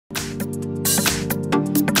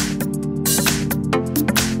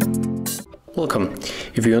Welcome.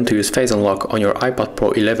 If you want to use Face Unlock on your iPad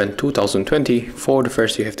Pro 11 2020, for the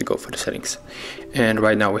first you have to go for the settings. And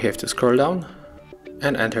right now we have to scroll down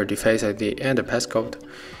and enter the Face ID and the passcode.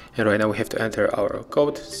 And right now we have to enter our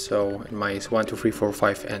code. So mine is 1, 2, 3, 4,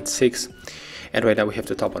 5 and 6. And right now we have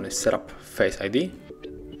to tap on the Setup Face ID.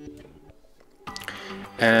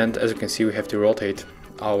 And as you can see, we have to rotate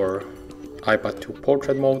our iPad to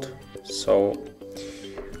portrait mode. So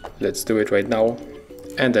let's do it right now.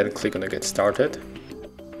 And then click on the Get Started.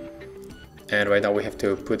 And right now we have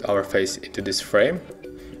to put our face into this frame.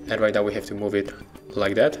 And right now we have to move it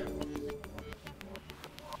like that.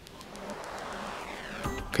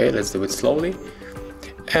 Okay, let's do it slowly.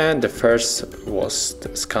 And the first was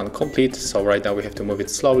the scan complete. So right now we have to move it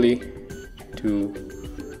slowly to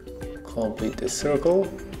complete the circle.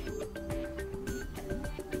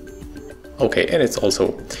 Okay, and it's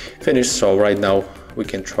also finished. So right now we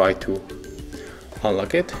can try to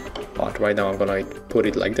unlock it, but right now I'm gonna put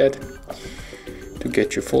it like that to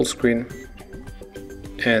get you full screen.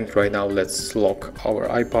 And right now let's lock our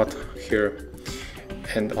iPad here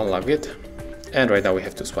and unlock it. And right now we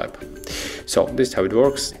have to swipe. So this is how it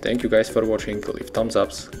works. Thank you guys for watching. Leave thumbs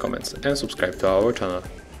ups, comments and subscribe to our channel.